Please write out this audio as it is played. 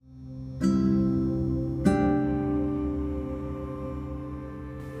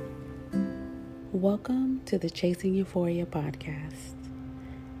Welcome to the Chasing Euphoria podcast.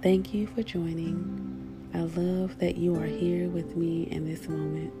 Thank you for joining. I love that you are here with me in this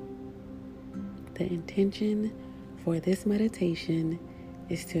moment. The intention for this meditation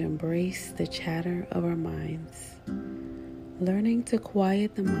is to embrace the chatter of our minds. Learning to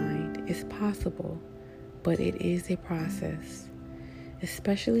quiet the mind is possible, but it is a process,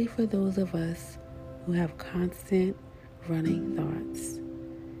 especially for those of us who have constant running thoughts.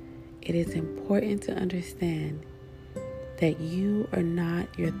 It is important to understand that you are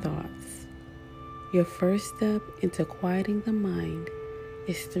not your thoughts. Your first step into quieting the mind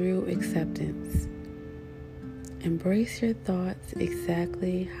is through acceptance. Embrace your thoughts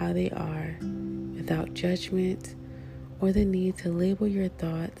exactly how they are, without judgment or the need to label your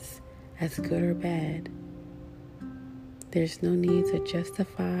thoughts as good or bad. There's no need to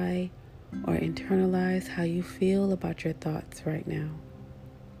justify or internalize how you feel about your thoughts right now.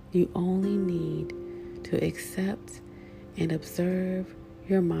 You only need to accept and observe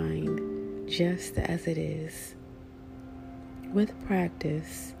your mind just as it is. With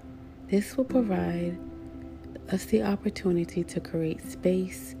practice, this will provide us the opportunity to create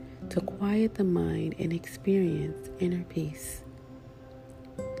space to quiet the mind and experience inner peace.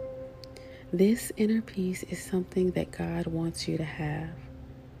 This inner peace is something that God wants you to have.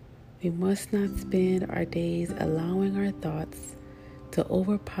 We must not spend our days allowing our thoughts to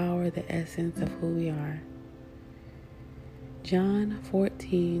overpower the essence of who we are. John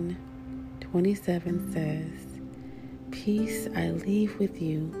 14:27 says, "Peace I leave with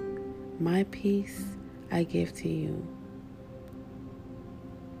you, my peace I give to you."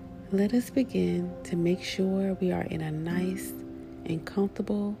 Let us begin to make sure we are in a nice and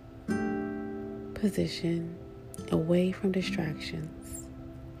comfortable position away from distractions.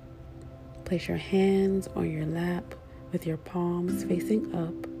 Place your hands on your lap with your palms facing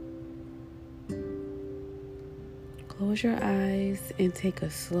up. Close your eyes and take a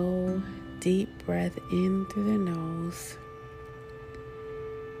slow, deep breath in through the nose,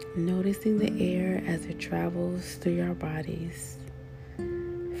 noticing the air as it travels through our bodies,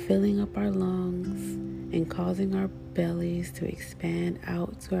 filling up our lungs and causing our bellies to expand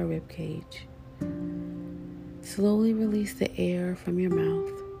out to our rib cage. Slowly release the air from your mouth.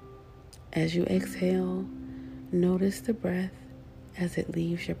 As you exhale, notice the breath as it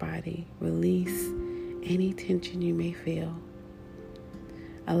leaves your body. Release any tension you may feel.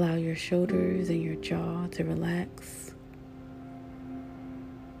 Allow your shoulders and your jaw to relax.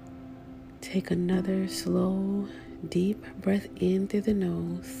 Take another slow, deep breath in through the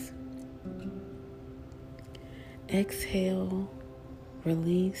nose. Exhale,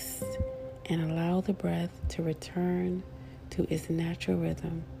 release, and allow the breath to return to its natural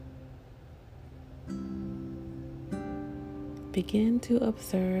rhythm. Begin to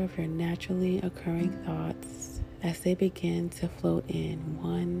observe your naturally occurring thoughts as they begin to float in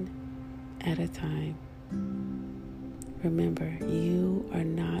one at a time. Remember, you are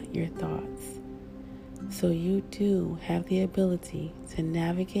not your thoughts, so you do have the ability to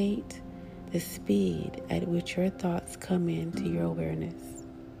navigate the speed at which your thoughts come into your awareness.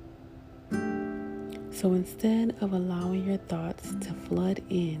 So instead of allowing your thoughts to flood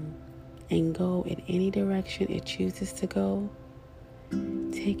in and go in any direction it chooses to go,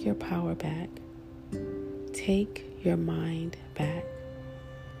 take your power back. Take your mind back.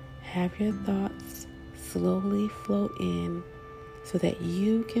 Have your thoughts slowly float in so that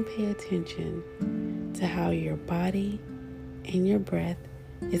you can pay attention to how your body and your breath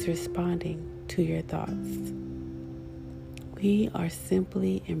is responding to your thoughts. We are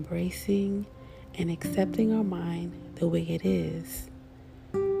simply embracing and accepting our mind the way it is.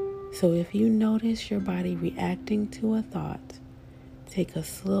 So if you notice your body reacting to a thought, take a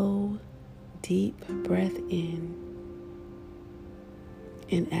slow, deep breath in.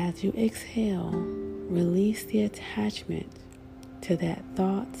 And as you exhale, release the attachment to that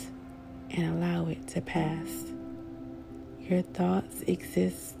thought and allow it to pass. Your thoughts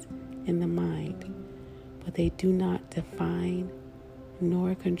exist in the mind, but they do not define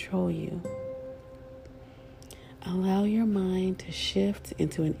nor control you. Allow your mind to shift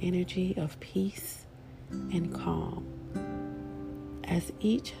into an energy of peace and calm. As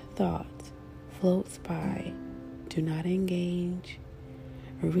each thought floats by, do not engage.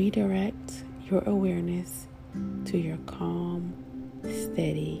 Redirect your awareness to your calm,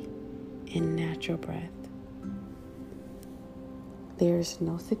 steady, and natural breath. There is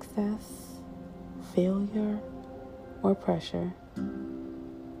no success, failure, or pressure.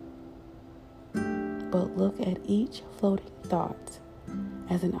 But look at each floating thought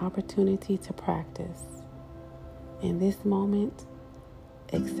as an opportunity to practice. In this moment,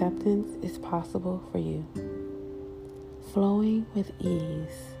 acceptance is possible for you. Flowing with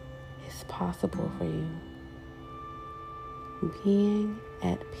ease is possible for you. Being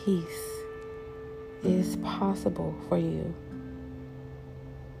at peace is possible for you.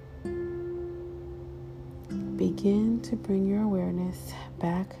 Begin to bring your awareness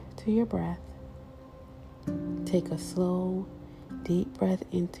back to your breath. Take a slow, deep breath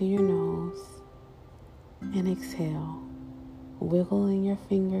into your nose and exhale, wiggling your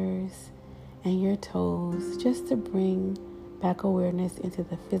fingers and your toes just to bring back awareness into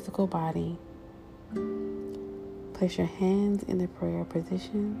the physical body. Place your hands in the prayer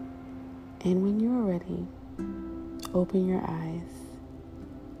position, and when you are ready, open your eyes.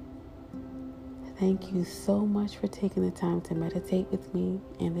 Thank you so much for taking the time to meditate with me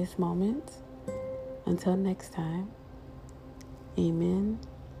in this moment. Until next time, amen,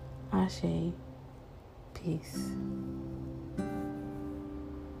 ashe, peace.